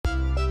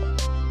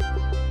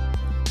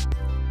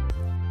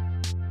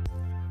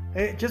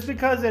Just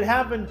because it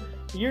happened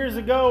years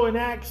ago in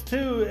Acts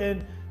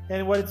 2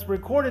 and what it's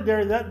recorded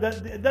there,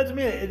 that doesn't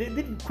mean it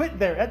didn't quit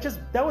there.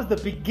 That was the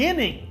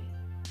beginning.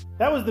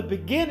 That was the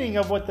beginning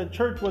of what the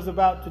church was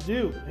about to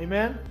do.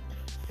 Amen?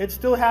 It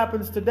still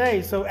happens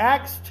today. So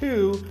Acts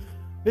 2,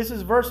 this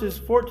is verses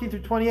 14 through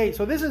 28.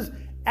 So this is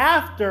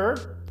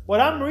after, what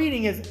I'm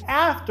reading is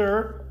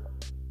after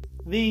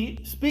the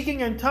speaking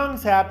in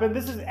tongues happened.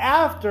 This is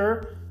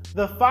after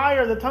the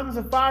fire, the tongues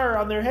of fire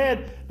on their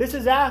head. This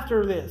is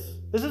after this.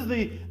 This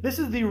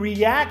is the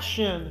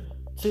reaction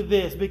to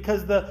this,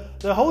 because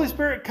the Holy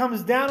Spirit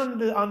comes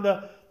down on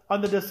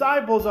the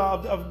disciples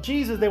of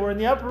Jesus. They were in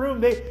the upper room.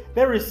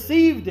 They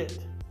received it.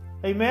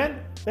 Amen.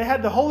 They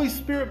had the Holy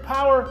Spirit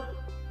power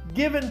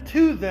given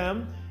to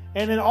them,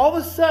 and then all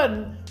of a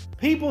sudden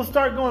people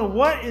start going,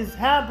 what is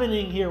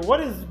happening here? What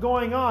is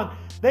going on?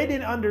 They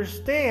didn't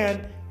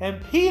understand,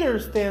 and Peter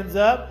stands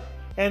up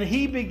and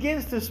he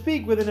begins to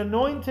speak with an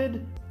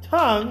anointed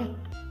tongue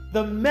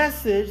the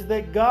message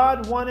that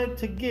God wanted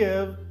to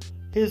give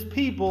His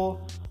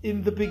people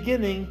in the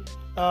beginning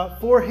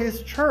for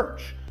His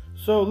church.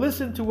 So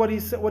listen to what he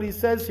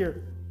says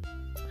here.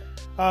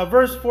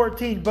 Verse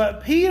 14,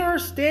 but Peter,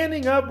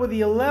 standing up with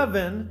the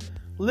 11,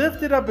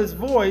 lifted up his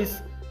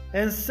voice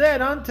and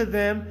said unto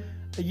them,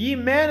 ye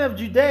men of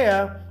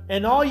Judea,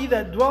 and all ye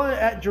that dwell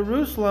at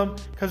Jerusalem,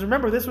 because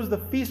remember, this was the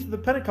feast of the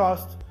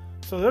Pentecost,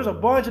 so there's a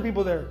bunch of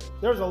people there.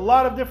 There's a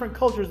lot of different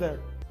cultures there.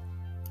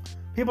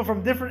 People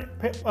from different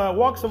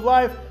walks of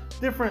life,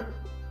 different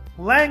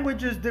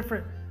languages,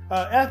 different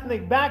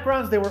ethnic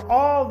backgrounds. They were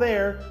all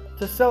there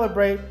to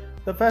celebrate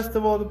the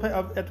festival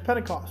at the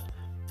Pentecost.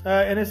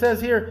 And it says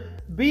here,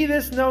 be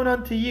this known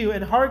unto you,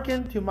 and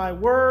hearken to my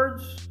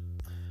words,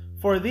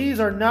 for these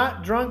are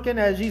not drunken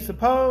as ye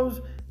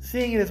suppose,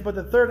 seeing it is but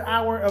the third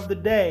hour of the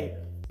day.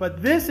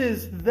 But this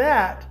is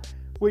that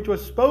which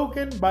was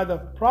spoken by the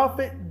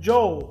prophet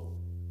Joel.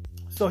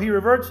 So he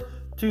reverts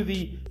to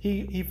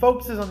he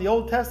focuses on the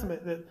Old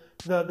Testament,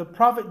 the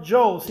prophet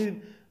Joel.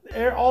 See,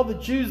 all the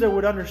Jews there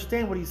would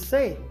understand what he's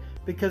saying,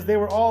 because they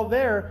were all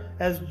there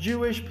as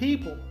Jewish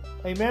people.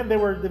 Amen. They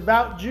were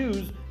devout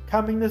Jews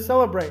coming to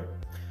celebrate.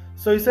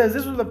 So he says,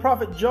 this was the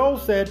prophet Joel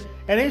said,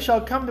 and it shall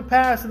come to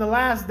pass in the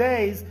last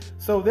days.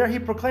 So there he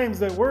proclaims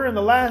that we're in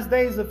the last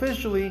days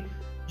officially.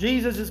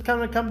 Jesus is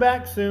coming to come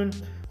back soon.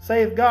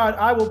 Saith God,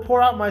 I will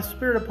pour out my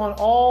spirit upon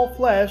all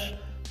flesh,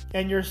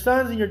 and your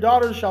sons and your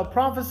daughters shall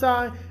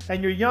prophesy,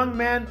 and your young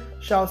man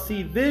shall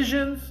see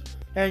visions,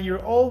 and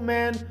your old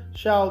man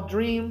shall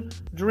dream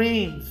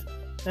dreams.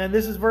 And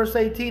this is verse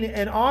 18.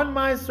 And on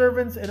my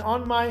servants and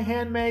on my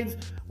handmaids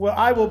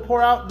I will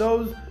pour out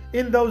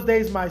in those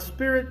days my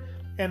spirit,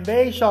 and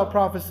they shall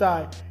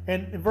prophesy.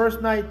 And in verse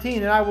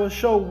 19, and I will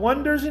show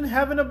wonders in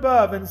heaven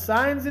above, and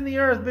signs in the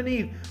earth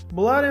beneath,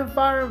 blood and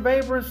fire and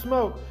vapor and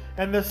smoke.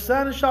 And the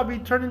sun shall be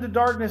turned into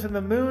darkness, and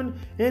the moon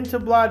into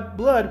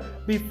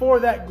blood before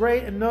that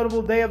great and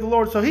notable day of the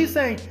Lord. So he's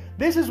saying,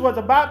 this is what's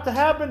about to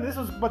happen. This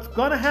is what's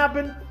going to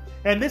happen.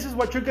 And this is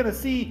what you're going to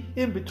see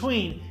in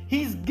between.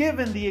 He's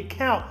given the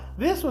account.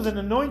 This was an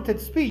anointed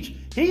speech.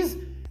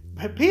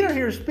 Peter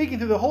here is speaking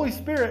through the Holy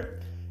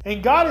Spirit,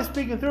 and God is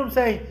speaking through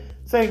him,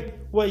 saying,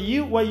 what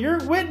you're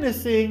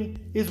witnessing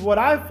is what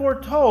I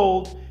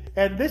foretold,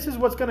 and this is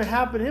what's going to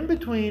happen in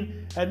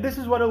between, and this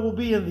is what it will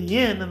be in the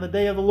end, in the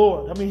day of the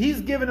Lord. I mean,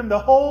 he's given him the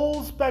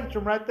whole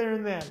spectrum right there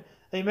and then.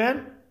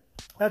 Amen?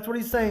 That's what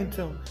he's saying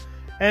to him.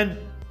 And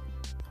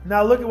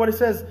now look at what it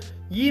says.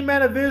 Ye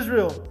men of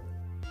Israel.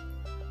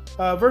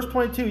 Verse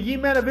 22. Ye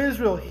men of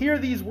Israel, hear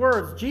these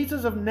words.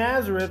 Jesus of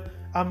Nazareth,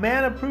 a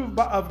man approved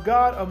of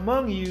God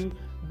among you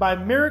by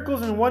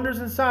miracles and wonders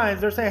and signs.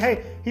 They're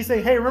saying, he's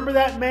saying, remember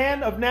that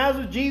man of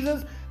Nazareth,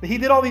 Jesus? He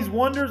did all these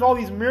wonders, all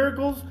these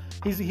miracles.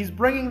 He's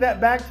bringing that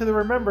back to the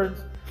remembrance,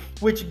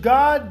 which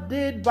God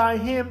did by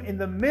him in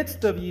the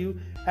midst of you,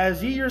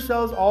 as ye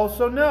yourselves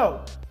also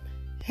know.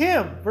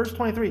 Him, verse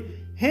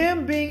 23,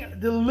 him being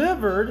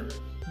delivered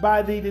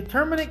by the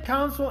determinate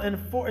counsel and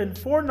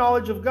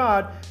foreknowledge of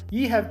God,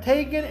 ye have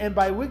taken, and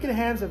by wicked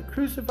hands have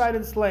crucified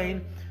and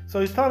slain. So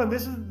he's telling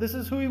them, this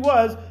is who he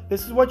was.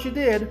 This is what you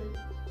did.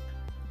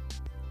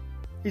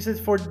 He says,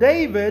 for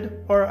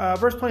David, or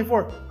verse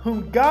 24,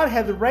 whom God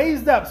hath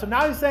raised up. So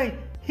now he's saying,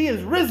 he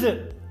is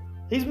risen.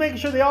 He's making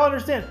sure they all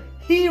understand.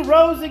 He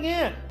rose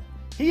again.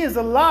 He is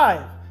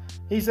alive.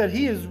 He said,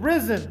 he is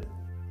risen.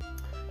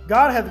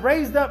 God hath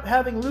raised up,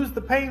 having loosed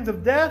the pains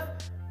of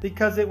death,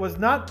 because it was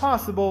not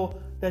possible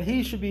that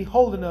he should be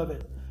holden of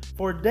it.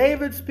 For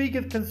David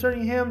speaketh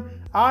concerning him,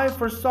 I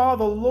foresaw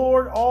the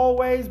Lord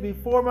always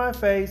before my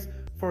face,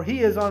 for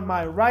he is on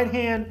my right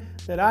hand,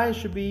 that I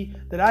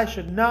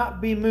should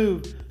not be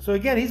moved. So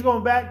again, he's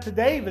going back to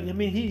David. I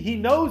mean, he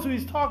knows who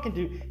he's talking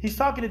to. He's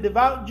talking to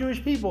devout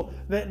Jewish people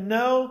that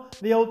know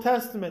the Old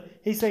Testament.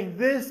 He's saying,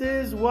 this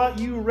is what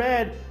you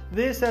read.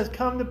 This has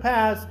come to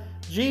pass.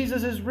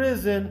 Jesus is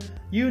risen.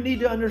 You need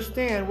to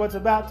understand what's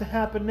about to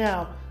happen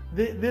now.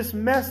 This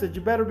message,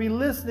 you better be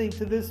listening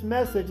to this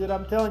message that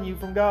I'm telling you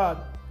from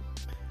God.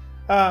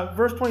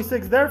 Verse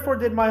 26, therefore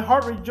did my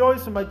heart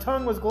rejoice, and my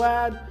tongue was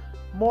glad.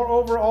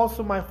 Moreover,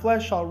 also my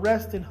flesh shall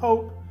rest in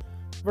hope.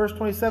 Verse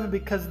 27,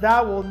 because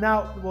thou wilt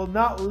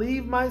not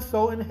leave my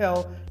soul in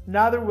hell,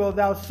 neither wilt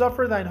thou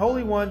suffer thine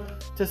Holy One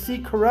to see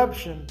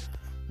corruption.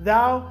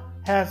 Thou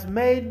hast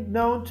made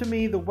known to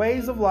me the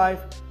ways of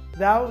life.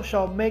 Thou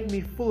shalt make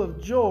me full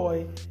of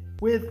joy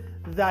with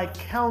thy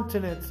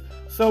countenance.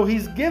 So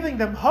he's giving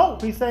them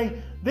hope. He's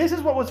saying, this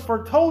is what was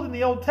foretold in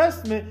the Old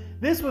Testament.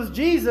 This was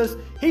Jesus.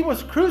 He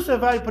was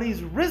crucified, but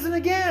he's risen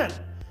again.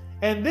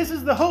 And this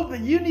is the hope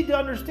that you need to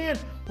understand.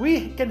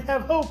 We can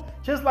have hope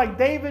just like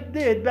David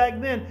did back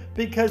then,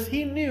 because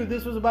he knew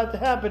this was about to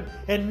happen.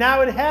 And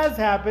now it has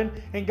happened.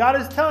 And God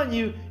is telling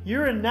you,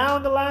 you're now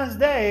in the last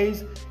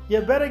days. You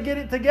better get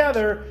it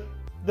together.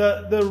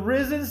 The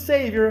risen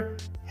Savior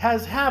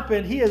has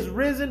happened. He has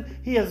risen.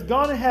 He has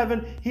gone to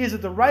heaven. He is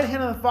at the right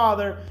hand of the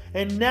Father.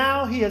 And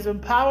now he has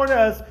empowered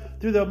us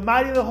through the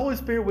mighty of the Holy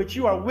Spirit, which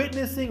you are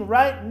witnessing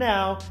right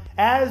now,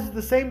 as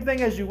the same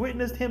thing as you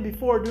witnessed him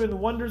before doing the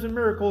wonders and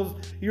miracles.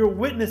 You're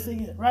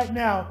witnessing it right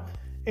now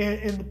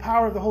in the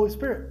power of the Holy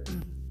Spirit.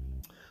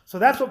 So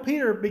that's what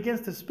Peter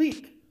begins to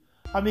speak.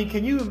 I mean,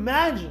 can you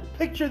imagine?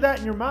 Picture that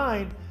in your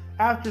mind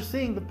after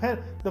seeing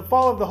the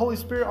fall of the Holy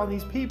Spirit on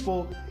these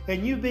people,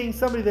 and you being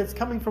somebody that's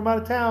coming from out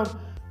of town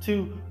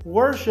to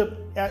worship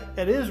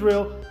at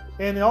Israel,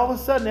 and all of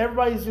a sudden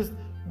everybody's just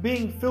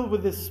being filled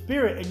with this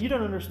Spirit, and you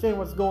don't understand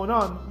what's going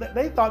on.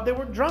 They thought they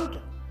were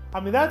drunken. I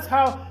mean, that's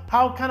how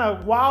kind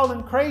of wild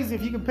and crazy,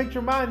 if you can picture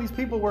in mind, these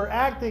people were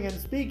acting and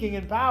speaking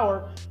in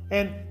power,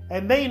 and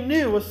they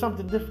knew it was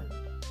something different.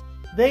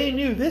 They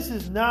knew this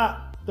is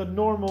not the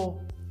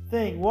normal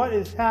thing. What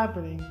is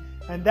happening?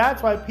 And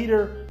that's why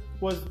Peter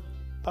was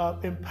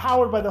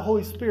empowered by the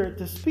Holy Spirit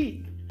to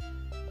speak.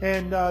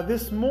 And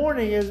this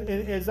morning,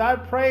 as I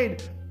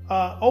prayed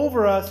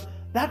over us,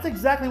 that's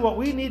exactly what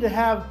we need to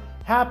have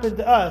happen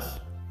to us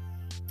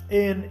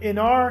in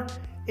our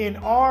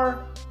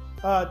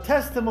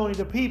testimony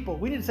to people.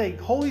 We need to say,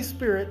 Holy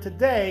Spirit,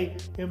 today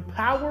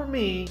empower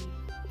me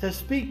to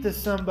speak to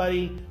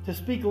somebody, to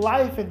speak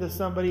life into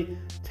somebody.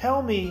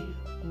 Tell me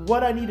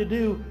what I need to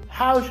do.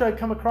 How should I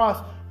come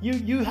across?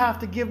 You have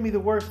to give me the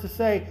words to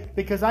say,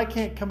 because I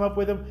can't come up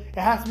with them. It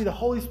has to be the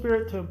Holy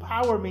Spirit to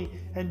empower me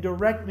and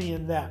direct me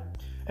in that.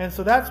 And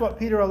so that's what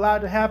Peter allowed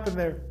to happen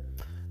there.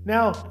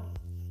 Now,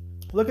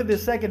 look at the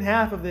second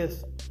half of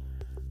this.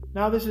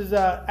 Now this is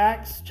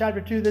Acts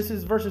chapter 2. This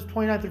is verses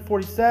 29 through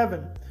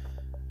 47.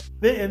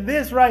 And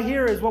this right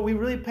here is what we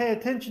really pay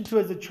attention to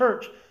as a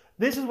church.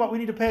 This is what we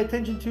need to pay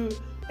attention to.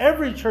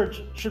 Every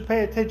church should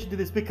pay attention to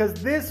this, because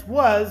this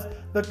was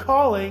the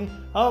calling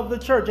of the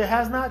church. It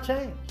has not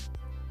changed.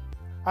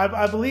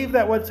 I believe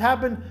that what's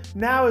happened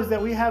now is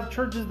that we have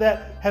churches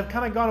that have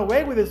kind of gone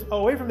away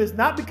from this,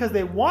 not because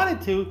they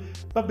wanted to,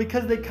 but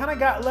because they kind of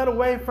got led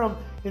away from,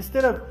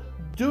 instead of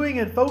doing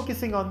and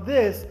focusing on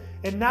this,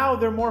 and now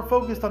they're more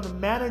focused on the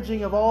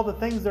managing of all the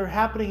things that are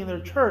happening in their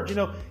church. You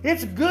know,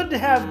 it's good to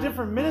have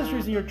different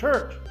ministries in your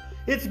church.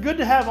 It's good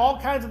to have all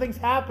kinds of things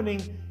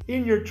happening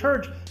in your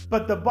church.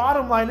 But the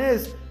bottom line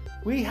is,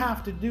 we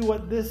have to do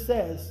what this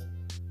says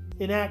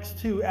in Acts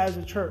 2 as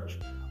a church.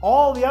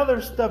 All the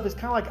other stuff is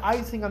kind of like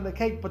icing on the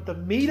cake, but the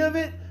meat of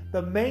it,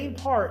 the main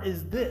part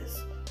is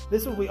this.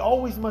 This is what we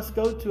always must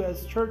go to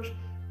as church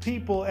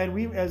people, and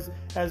we as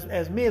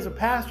me as a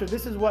pastor,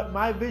 this is what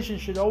my vision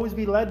should always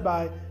be led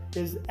by,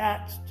 is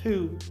Acts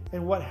 2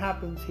 and what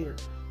happens here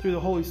through the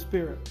Holy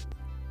Spirit.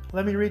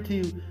 Let me read to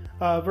you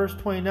verse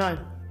 29.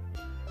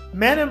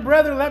 Men and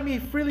brethren, let me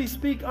freely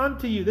speak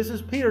unto you. This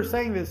is Peter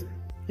saying this.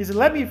 He said,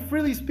 let me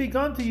freely speak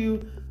unto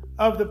you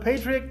of the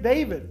patriarch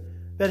David,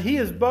 that he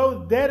is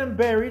both dead and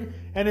buried,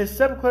 and his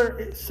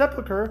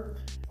sepulchre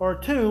or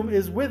tomb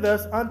is with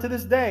us unto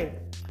this day.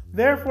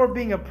 Therefore,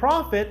 being a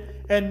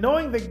prophet, and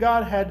knowing that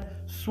God had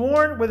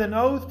sworn with an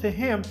oath to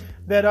him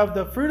that of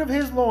the fruit of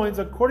his loins,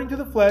 according to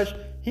the flesh,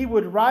 he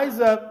would rise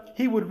up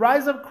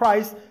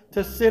Christ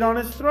to sit on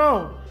his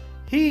throne.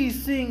 He,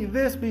 seeing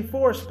this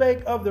before,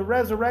 spake of the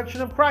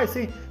resurrection of Christ.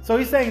 So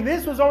he's saying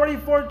this was already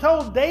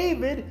foretold.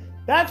 David,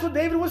 that's what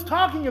David was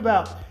talking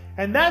about.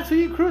 And that's who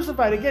you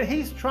crucified. Again,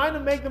 he's trying to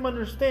make them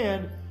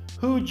understand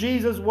who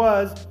Jesus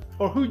was,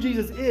 or who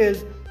Jesus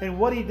is, and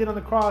what he did on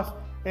the cross,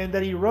 and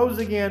that he rose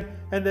again,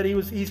 and that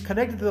he's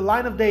connected to the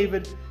line of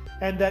David,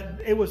 and that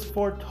it was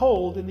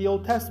foretold in the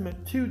Old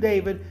Testament to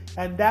David,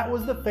 and that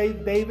was the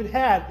faith David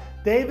had.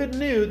 David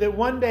knew that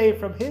one day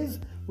from his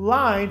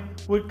line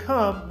would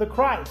come the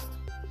Christ,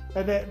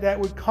 and that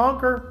would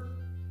conquer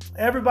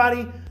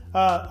everybody,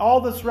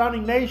 all the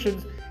surrounding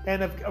nations.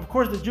 And of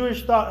course, the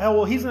Jewish thought,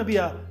 well, he's going to be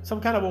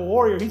some kind of a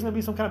warrior. He's going to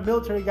be some kind of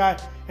military guy,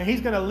 and he's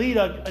going to lead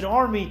an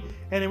army,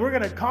 and we're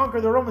going to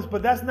conquer the Romans.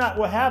 But that's not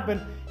what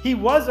happened. He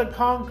was a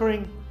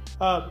conquering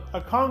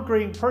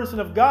person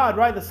of God,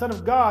 right? The Son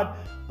of God.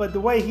 But the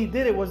way he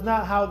did it was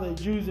not how the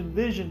Jews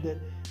envisioned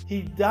it.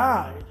 He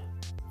died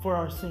for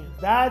our sins.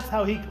 That's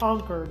how he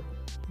conquered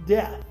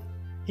death.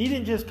 He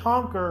didn't just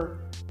conquer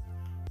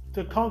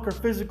to conquer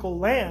physical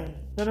land.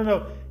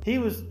 No. He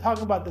was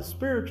talking about the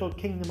spiritual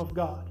kingdom of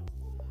God.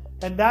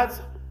 And that's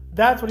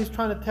what he's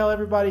trying to tell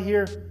everybody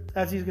here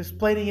as he's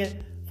explaining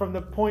it from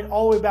the point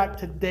all the way back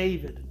to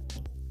David.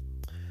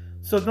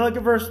 So now look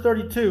at verse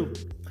 32.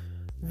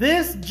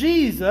 This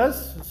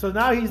Jesus, so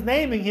now he's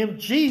naming him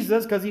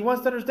Jesus because he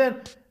wants to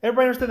understand,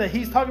 everybody understand that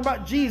he's talking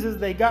about Jesus.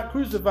 They got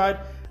crucified.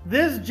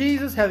 This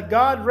Jesus hath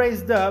God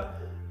raised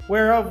up,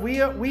 whereof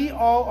we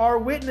all are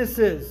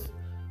witnesses.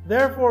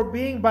 Therefore,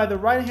 being by the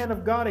right hand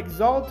of God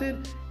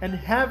exalted, and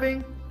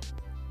having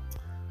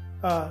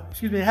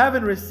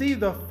received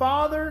the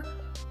Father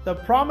the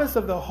promise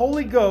of the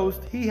Holy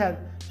Ghost, he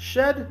had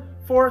shed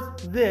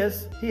forth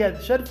this,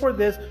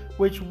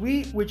 which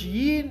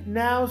ye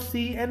now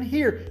see and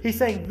hear. He's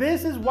saying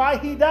this is why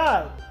he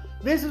died.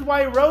 This is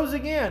why he rose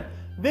again.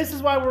 This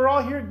is why we're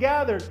all here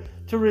gathered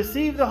to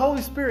receive the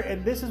Holy Spirit.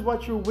 And this is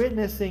what you're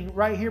witnessing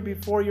right here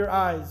before your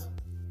eyes.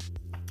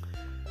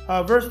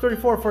 Verse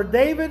 34, for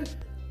David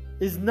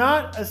is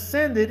not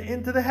ascended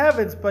into the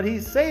heavens, but he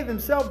saith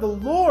himself, the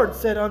Lord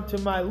said unto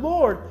my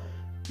Lord,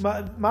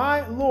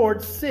 my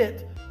Lord,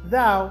 sit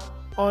thou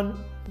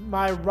on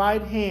my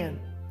right hand.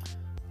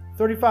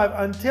 35,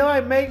 until I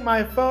make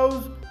my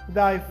foes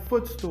thy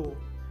footstool.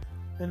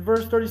 And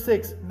verse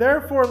 36,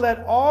 therefore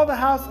let all the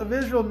house of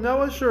Israel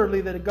know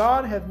assuredly that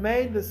God hath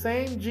made the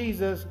same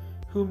Jesus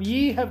whom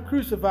ye have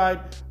crucified,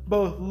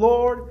 both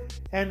Lord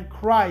and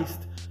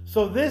Christ.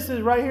 So this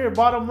is right here,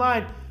 bottom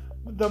line.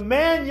 The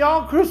man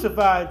y'all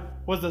crucified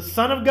was the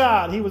Son of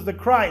God. He was the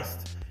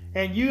Christ.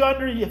 And you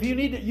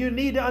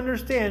need to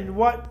understand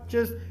what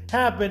just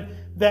happened,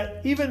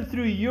 that even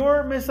through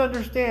your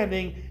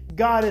misunderstanding,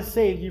 God has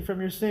saved you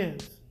from your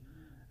sins.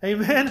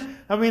 Amen.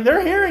 I mean,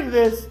 they're hearing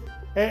this,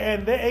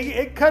 and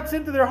it cuts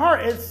into their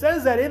heart. It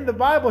says that in the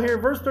Bible here,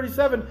 verse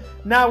 37.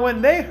 Now,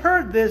 when they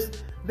heard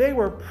this, they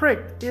were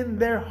pricked in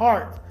their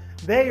heart.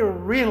 They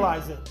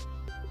realized it.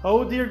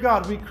 Oh, dear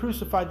God, we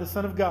crucified the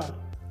Son of God.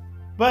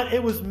 But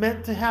it was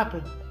meant to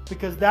happen,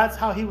 because that's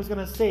how he was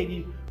going to save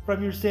you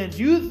from your sins.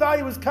 You thought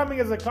he was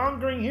coming as a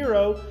conquering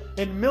hero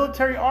and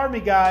military army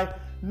guy.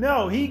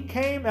 No, he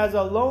came as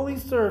a lowly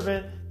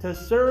servant to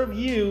serve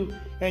you,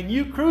 and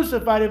you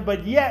crucified him,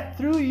 but yet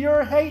through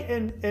your hate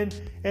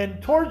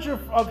and torture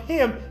of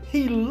him,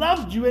 he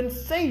loved you and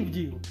saved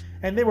you.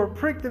 And they were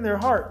pricked in their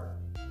heart,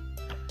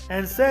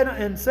 and said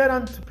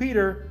unto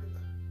Peter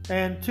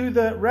and to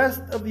the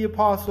rest of the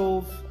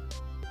apostles,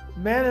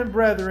 men and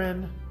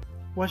brethren,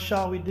 what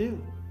shall we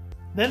do?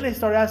 Then they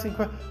start asking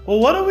questions. Well,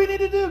 what do we need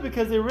to do?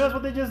 Because they realize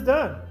what they just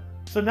done.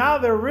 So now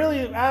they're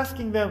really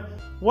asking them,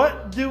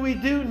 what do we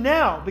do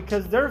now?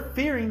 Because they're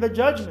fearing the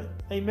judgment.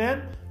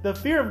 Amen. The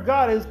fear of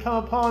God has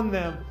come upon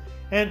them.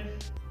 And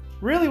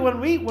really, when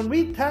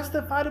we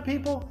testify to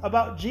people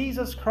about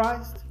Jesus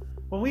Christ,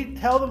 when we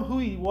tell them who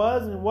he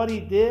was and what he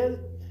did,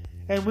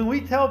 and when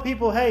we tell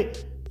people, hey,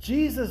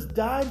 Jesus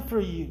died for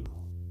you.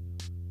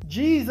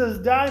 Jesus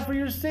died for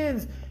your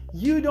sins.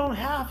 You don't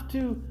have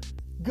to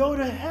go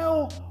to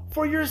hell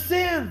for your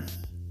sins.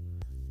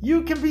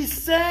 You can be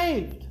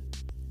saved.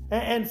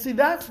 And see,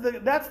 that's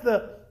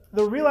the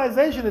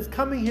realization that's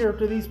coming here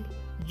to these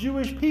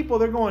Jewish people.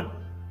 They're going,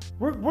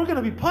 we're going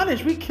to be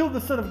punished. We killed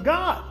the Son of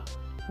God.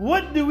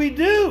 What do we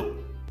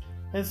do?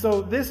 And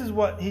so this is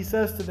what he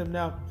says to them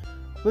now.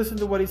 Listen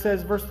to what he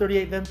says, verse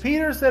 38. Then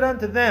Peter said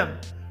unto them,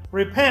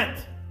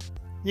 repent.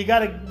 You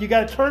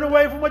gotta turn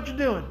away from what you're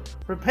doing.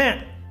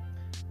 Repent.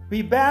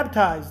 Be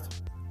baptized,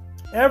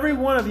 every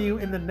one of you,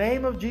 in the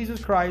name of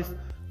Jesus Christ,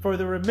 for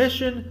the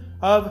remission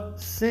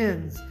of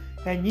sins,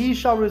 and ye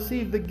shall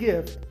receive the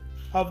gift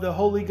of the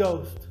Holy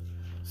Ghost.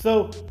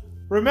 So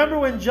remember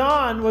when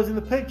John was in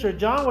the picture,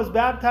 John was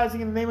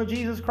baptizing in the name of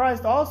Jesus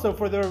Christ also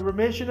for the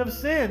remission of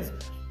sins.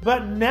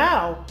 But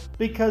now,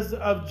 because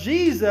of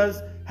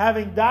Jesus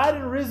having died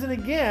and risen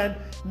again,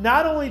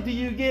 not only do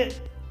you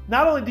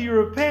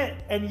repent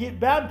and get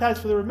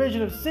baptized for the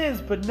remission of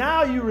sins, but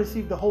now you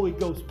receive the Holy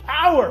Ghost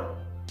power.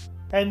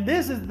 And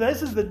this is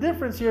the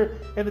difference here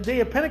in the day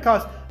of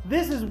Pentecost.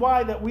 This is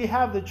why that we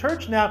have the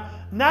church now.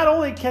 Not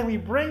only can we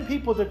bring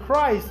people to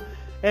Christ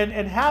and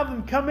have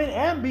them come in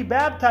and be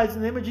baptized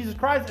in the name of Jesus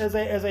Christ as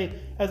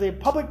a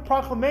public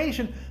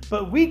proclamation,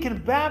 but we can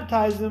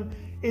baptize them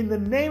in the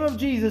name of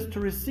Jesus to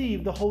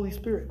receive the Holy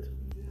Spirit.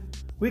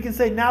 We can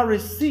say, now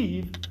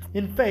receive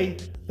in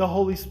faith the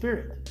Holy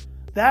Spirit.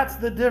 That's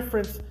the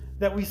difference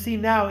that we see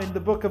now in the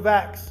book of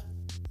Acts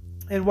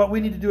and what we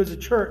need to do as a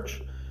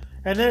church.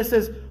 And then it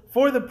says,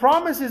 for the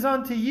promise is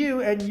unto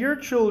you and your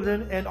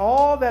children and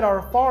all that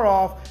are far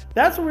off.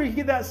 That's where we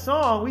get that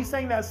song. We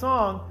sang that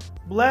song,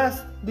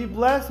 blessed, be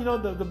blessed. You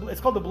know,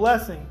 it's called the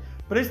blessing.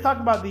 But it's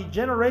talking about the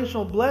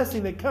generational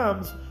blessing that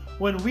comes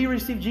when we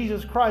receive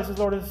Jesus Christ as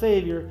Lord and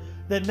Savior.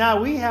 That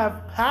now we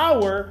have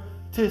power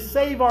to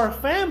save our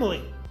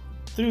family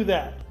through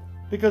that.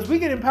 Because we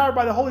get empowered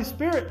by the Holy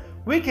Spirit,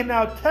 we can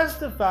now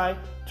testify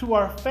to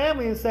our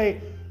family and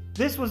say,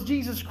 this was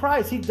Jesus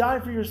Christ. He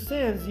died for your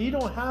sins. You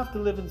don't have to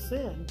live in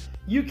sin.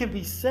 You can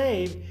be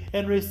saved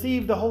and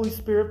receive the Holy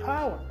Spirit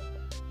power.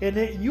 And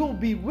you're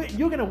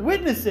going to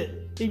witness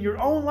it in your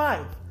own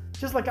life,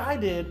 just like I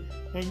did.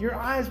 And your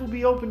eyes will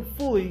be open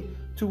fully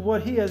to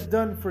what he has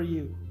done for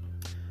you.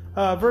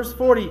 Verse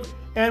 40,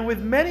 And with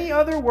many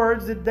other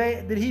words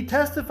did he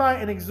testify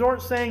and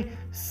exhort, saying,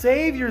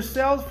 save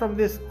yourselves from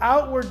this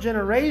outward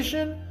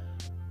generation.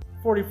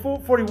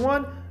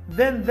 41.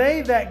 Then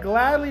they that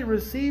gladly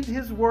received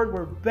his word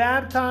were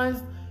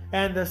baptized,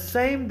 and the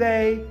same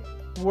day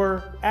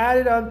were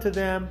added unto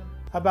them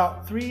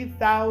about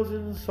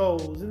 3,000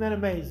 souls. Isn't that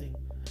amazing?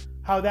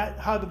 How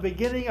the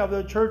beginning of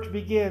the church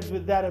begins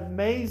with that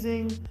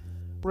amazing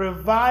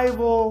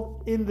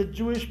revival in the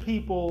Jewish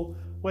people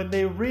when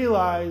they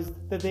realized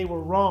that they were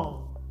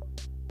wrong.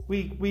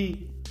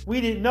 We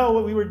didn't know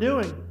what we were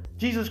doing.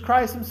 Jesus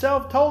Christ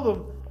himself told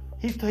them,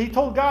 he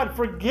told God,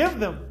 forgive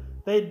them.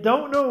 They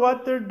don't know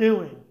what they're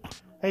doing.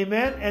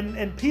 Amen.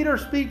 And Peter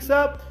speaks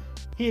up.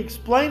 He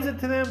explains it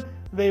to them.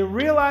 They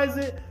realize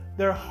it.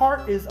 Their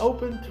heart is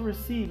open to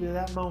receive at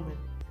that moment.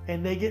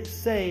 And they get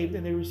saved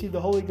and they receive the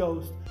Holy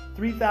Ghost.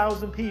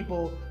 3,000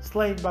 people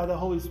slain by the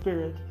Holy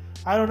Spirit.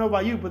 I don't know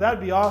about you, but that'd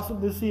be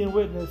awesome to see and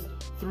witness.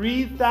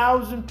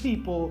 3,000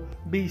 people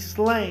be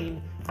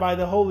slain by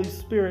the Holy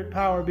Spirit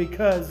power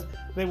because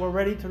they were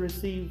ready to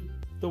receive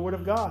the Word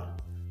of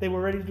God. They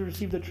were ready to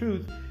receive the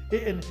truth.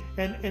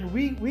 And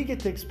we get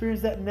to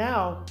experience that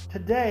now,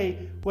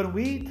 today, when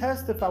we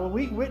testify, when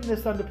we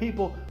witness unto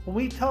people, when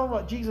we tell them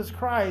about Jesus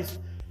Christ,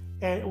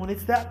 and when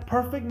it's that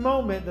perfect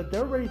moment that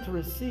they're ready to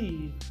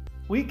receive,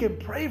 we can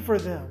pray for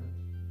them.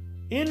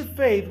 In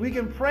faith, we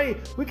can pray.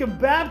 We can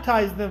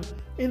baptize them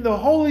in the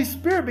Holy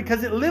Spirit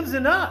because it lives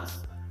in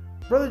us.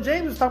 Brother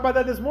James was talking about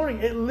that this morning.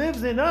 It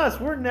lives in us.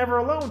 We're never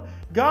alone.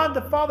 God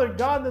the Father,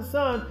 God the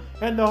Son,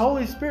 and the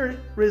Holy Spirit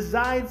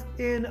resides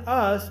in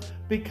us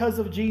because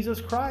of Jesus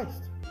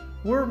Christ.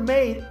 We're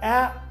made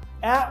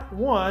at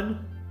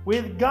one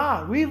with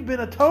God. We've been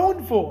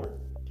atoned for.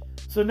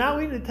 So now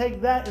we need to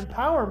take that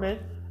empowerment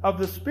of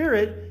the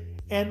Spirit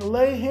and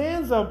lay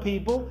hands on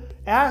people,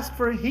 ask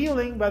for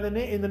healing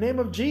in the name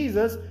of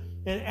Jesus,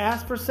 and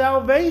ask for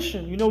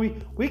salvation. You know,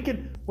 we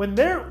can when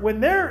they're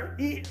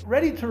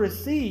ready to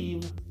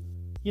receive.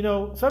 You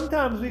know,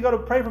 sometimes we go to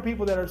pray for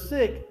people that are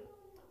sick,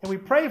 and we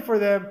pray for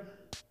them,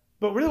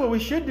 but really what we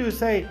should do is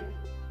say,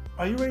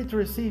 "Are you ready to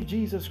receive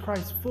Jesus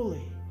Christ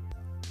fully?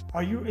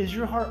 Is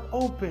your heart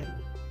open?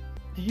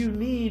 Do you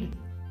need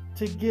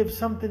to give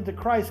something to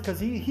Christ because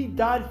he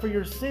died for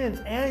your sins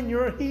and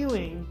your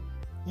healing?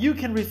 You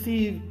can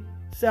receive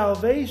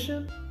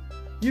salvation,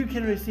 you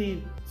can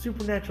receive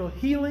supernatural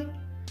healing,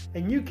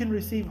 and you can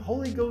receive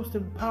Holy Ghost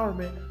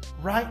empowerment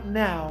right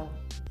now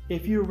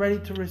if you're ready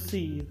to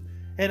receive."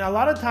 And a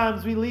lot of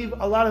times we leave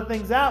a lot of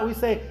things out. We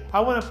say, "I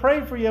want to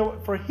pray for you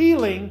for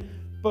healing,"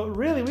 but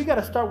really we got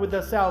to start with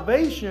the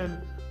salvation,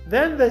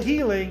 then the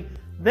healing,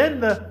 then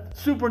the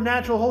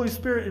supernatural Holy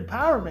Spirit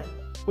empowerment,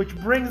 which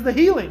brings the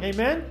healing.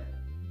 Amen.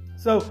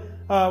 So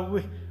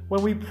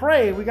when we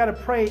pray, we got to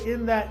pray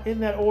in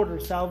that order: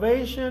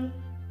 salvation,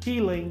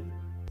 healing,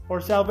 or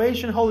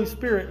salvation, Holy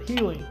Spirit,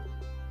 healing,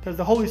 because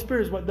the Holy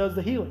Spirit is what does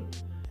the healing.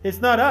 It's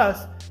not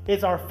us;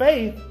 it's our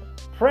faith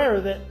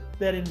prayer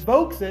that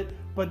invokes it.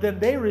 But then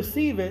they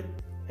receive it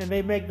and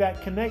they make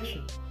that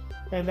connection,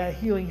 and that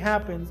healing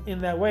happens in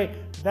that way.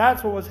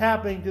 That's what was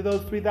happening to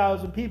those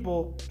 3,000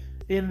 people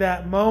in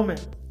that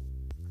moment.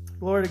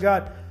 Glory to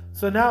God.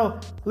 So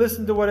now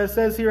listen to what it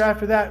says here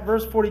after that,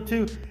 verse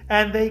 42.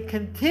 And they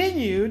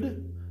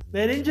continued,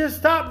 they didn't just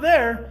stop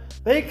there,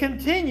 they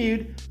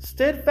continued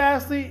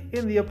steadfastly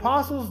in the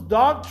apostles'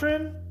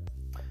 doctrine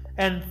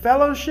and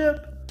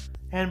fellowship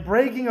and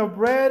breaking of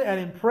bread and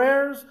in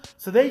prayers.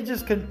 So they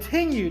just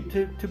continued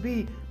to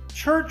be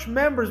church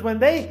members. When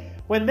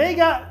they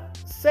got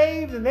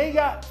saved and they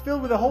got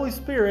filled with the Holy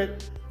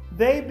Spirit,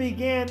 they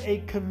began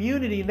a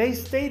community, and they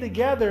stayed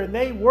together and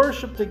they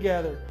worshiped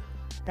together.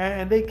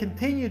 And they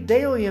continued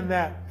daily in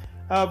that.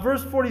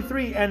 Verse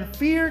 43, and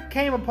fear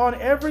came upon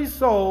every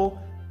soul,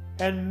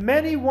 and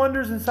many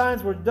wonders and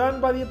signs were done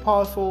by the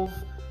apostles,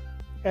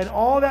 and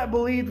all that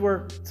believed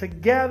were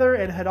together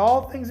and had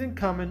all things in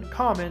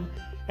common,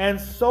 and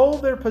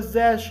sold their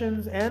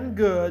possessions and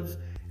goods,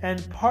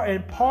 and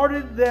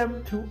parted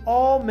them to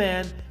all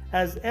men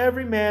as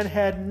every man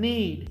had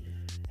need.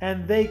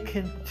 And they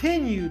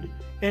continued,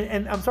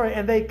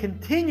 and they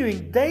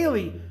continuing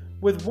daily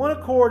with one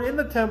accord in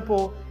the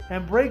temple,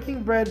 and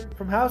breaking bread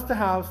from house to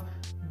house,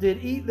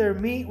 did eat their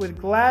meat with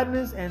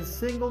gladness and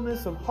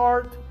singleness of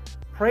heart,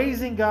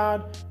 praising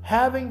God,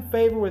 having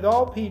favor with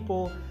all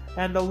people.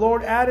 And the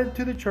Lord added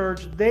to the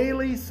church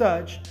daily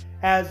such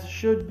as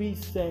should be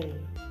saved.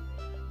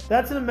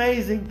 That's an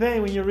amazing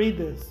thing when you read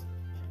this.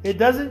 It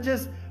doesn't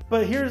just,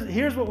 but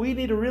here's what we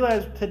need to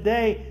realize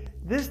today.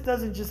 This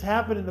doesn't just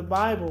happen in the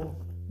Bible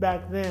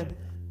back then.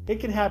 It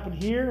can happen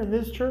here in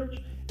this church.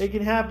 It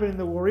can happen in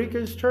the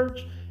Warika's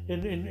church,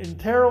 in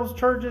Terrell's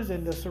churches,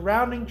 in the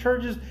surrounding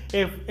churches.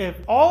 If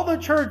all the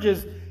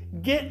churches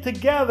get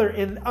together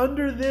and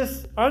under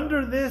this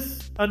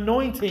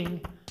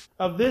anointing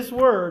of this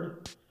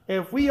word,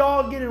 if we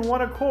all get in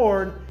one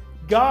accord,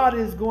 God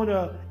is going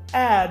to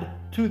add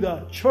to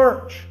the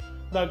church,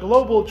 the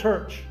global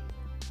church.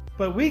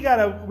 But we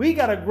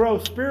gotta grow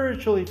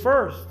spiritually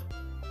first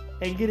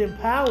and get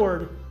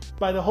empowered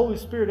by the Holy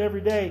Spirit every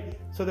day,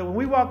 so that when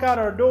we walk out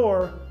our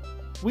door,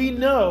 we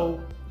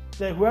know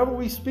that whoever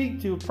we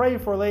speak to, pray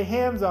for, lay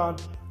hands on,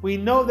 we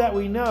know they're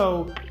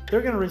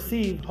going to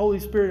receive Holy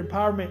Spirit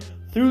empowerment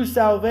through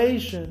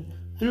salvation,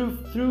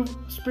 through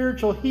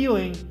spiritual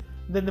healing,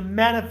 then to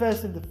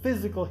manifest into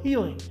physical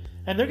healing.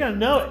 And they're going to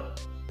know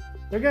it.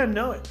 They're going to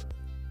know it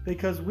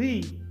because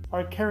we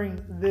are carrying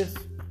this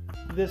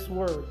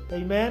word.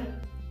 Amen?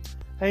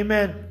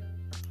 Amen.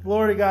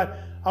 Glory to God.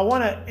 I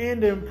want to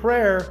end in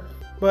prayer,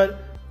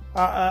 but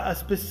a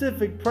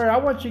specific prayer. I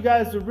want you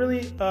guys to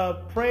really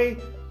pray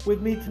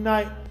with me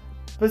tonight,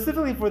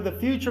 specifically for the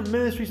future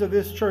ministries of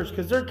this church,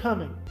 because they're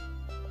coming.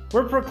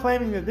 We're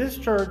proclaiming that this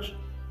church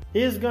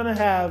is going to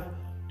have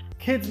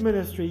kids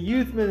ministry,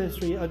 youth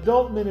ministry,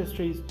 adult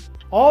ministries.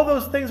 All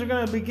those things are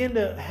going to begin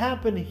to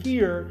happen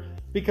here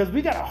because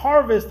we got a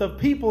harvest of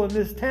people in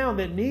this town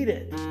that need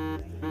it.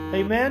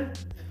 Amen?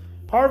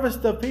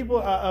 Harvest of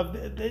people,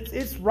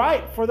 it's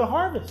ripe for the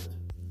harvest.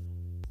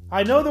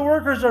 I know the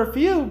workers are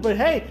few, but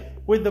hey,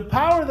 with the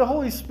power of the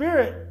Holy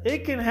Spirit,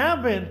 it can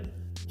happen.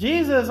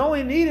 Jesus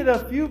only needed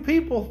a few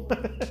people.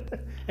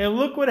 And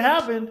look what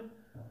happened.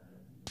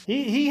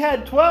 He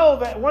had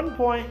 12 at one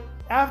point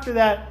after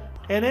that,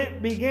 and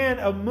it began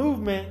a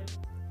movement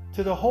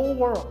to the whole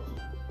world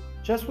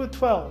just with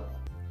 12.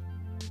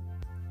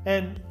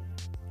 And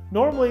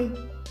normally,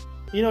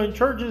 in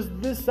churches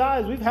this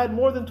size, we've had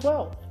more than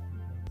 12.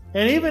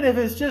 And even if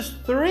it's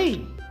just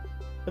 3,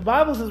 the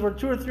Bible says where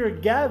 2 or 3 are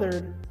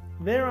gathered,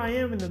 there I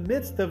am in the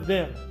midst of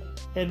them,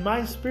 and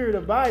my spirit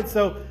abides.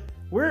 So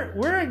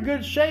we're in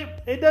good shape.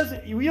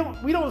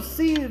 We don't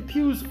see the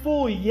pews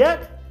full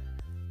yet,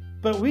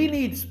 but we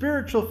need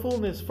spiritual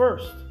fullness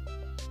first.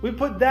 We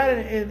put that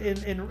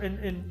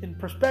in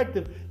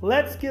perspective.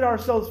 Let's get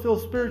ourselves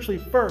filled spiritually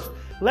first.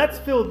 Let's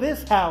fill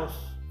this house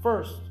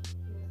first,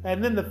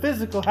 and then the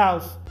physical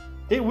house,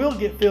 it will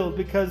get filled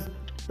because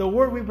the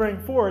word we bring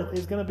forth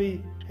is going to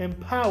be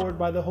empowered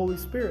by the Holy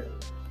Spirit,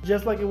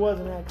 just like it was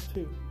in Acts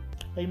 2.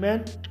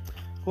 Amen.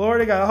 Glory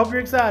to God. I hope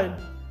you're excited,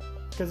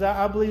 because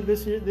I believe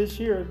this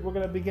year we're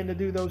going to begin to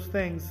do those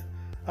things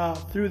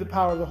through the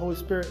power of the Holy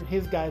Spirit and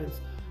His guidance.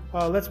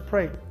 Let's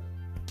pray.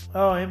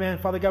 Oh, amen.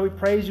 Father God, we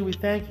praise you. We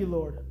thank you,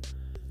 Lord.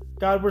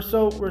 God, we're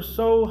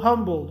so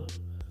humbled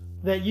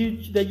that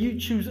you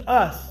choose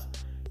us.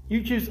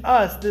 You choose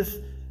us,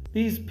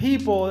 these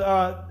people.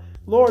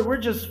 Lord, we're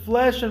just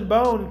flesh and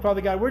bone,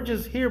 Father God. We're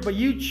just here, but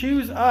you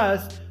choose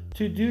us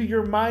to do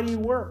your mighty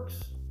works.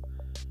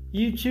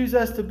 You choose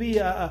us to be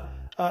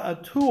a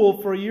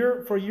tool for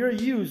your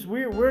use.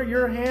 We're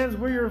your hands,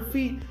 we're your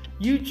feet.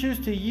 You choose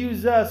to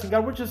use us. And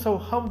God, we're just so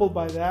humbled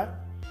by that.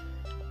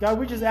 God,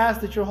 we just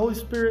ask that your Holy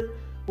Spirit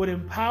would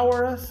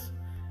empower us.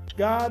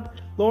 God,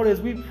 Lord,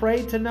 as we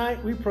pray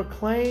tonight, we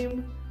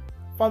proclaim,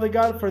 Father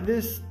God, for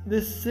this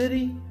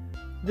city,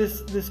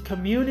 this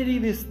community,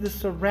 this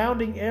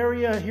surrounding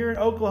area here in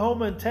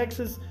Oklahoma and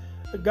Texas.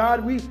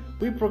 God, we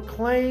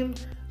proclaim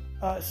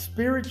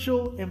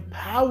spiritual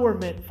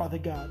empowerment, Father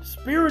God,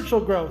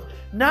 spiritual growth,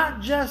 not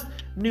just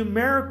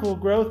numerical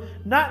growth,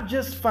 not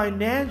just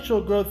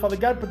financial growth, Father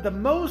God, but the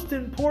most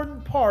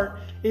important part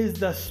is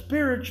the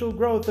spiritual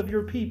growth of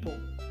your people.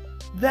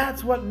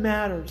 That's what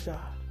matters, God.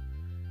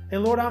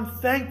 And Lord, I'm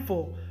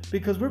thankful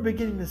because we're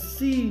beginning to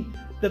see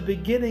the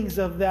beginnings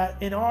of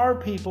that in our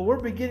people. We're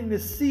beginning to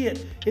see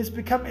it. It's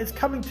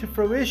coming to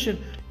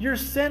fruition. You're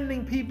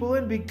sending people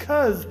in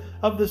because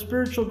of the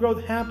spiritual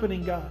growth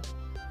happening, God.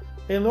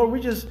 And Lord,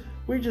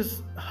 we're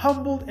just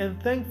humbled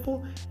and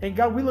thankful. And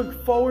God, we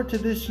look forward to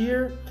this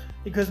year,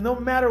 because no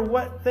matter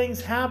what things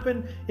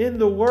happen in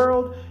the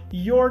world,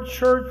 your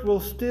church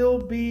will still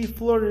be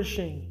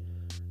flourishing.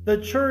 The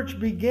church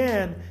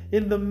began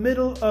in the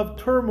middle of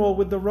turmoil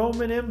with the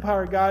Roman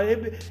Empire, God.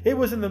 It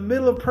was in the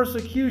middle of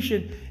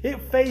persecution.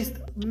 It faced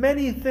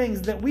many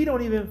things that we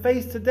don't even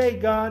face today,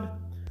 God,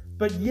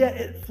 but yet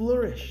it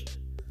flourished.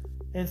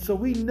 And so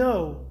we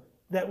know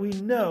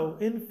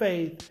in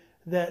faith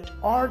that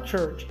our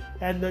church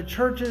and the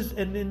churches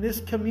and in this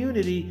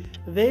community,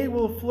 they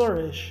will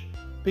flourish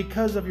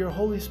because of your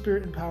Holy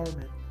Spirit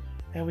empowerment.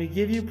 And we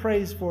give you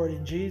praise for it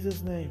in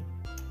Jesus' name.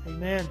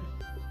 Amen.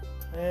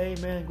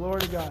 Amen. Glory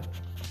to God.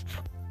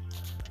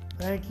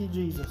 Thank you,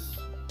 Jesus.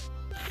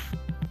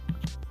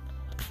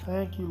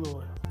 Thank you,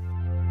 Lord.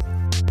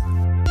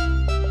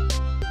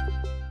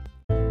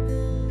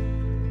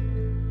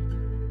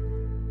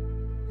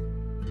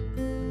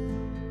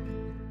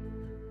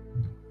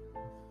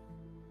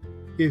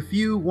 If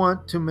you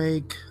want to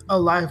make a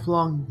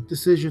lifelong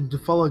decision to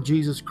follow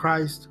Jesus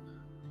Christ,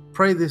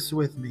 pray this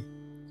with me.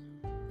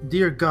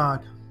 Dear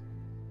God,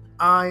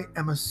 I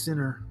am a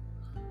sinner.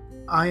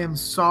 I am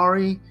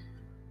sorry,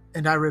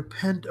 and I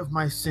repent of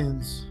my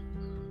sins.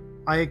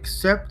 I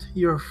accept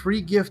your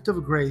free gift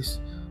of grace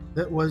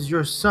that was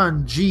your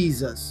Son,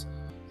 Jesus,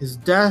 his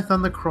death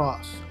on the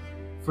cross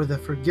for the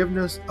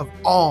forgiveness of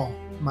all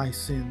my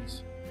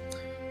sins.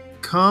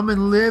 Come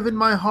and live in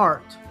my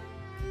heart,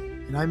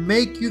 and I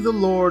make you the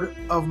Lord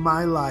of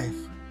my life.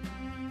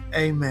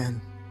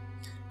 Amen.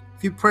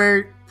 If you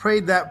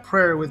prayed that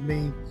prayer with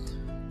me,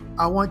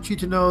 I want you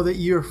to know that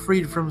you're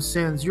freed from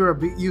sins.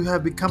 You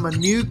have become a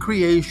new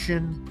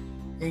creation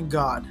in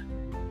God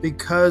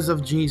because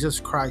of Jesus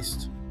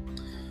Christ.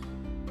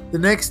 The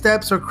next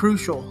steps are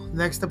crucial. The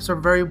next steps are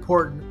very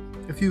important.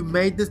 If you've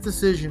made this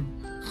decision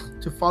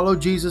to follow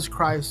Jesus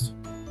Christ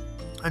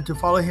and to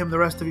follow Him the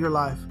rest of your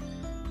life,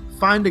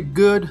 find a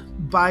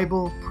good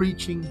Bible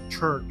preaching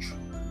church.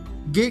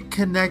 Get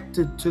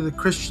connected to the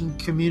Christian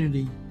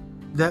community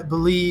that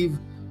believe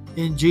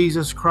in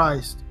Jesus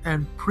Christ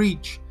and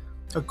preach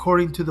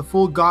according to the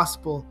full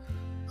gospel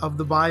of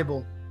the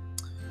Bible.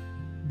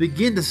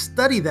 Begin to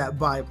study that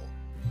Bible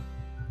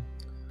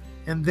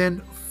and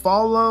then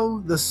follow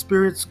the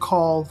Spirit's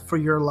call for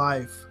your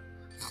life.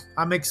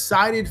 I'm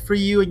excited for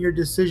you and your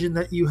decision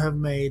that you have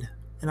made,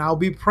 and I'll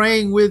be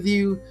praying with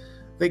you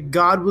that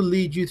God will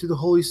lead you through the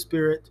Holy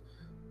Spirit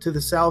to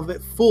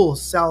the full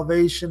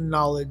salvation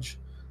knowledge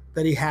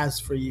that He has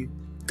for you.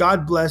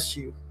 God bless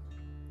you.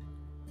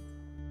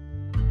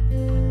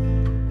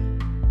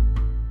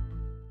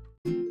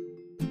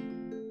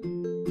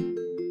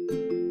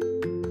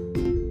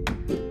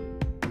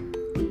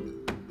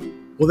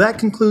 Well, that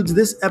concludes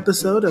this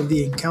episode of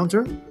The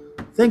Encounter.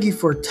 Thank you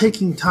for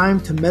taking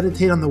time to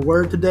meditate on the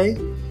Word today.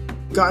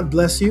 God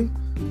bless you,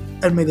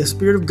 and may the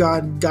Spirit of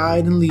God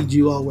guide and lead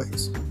you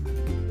always.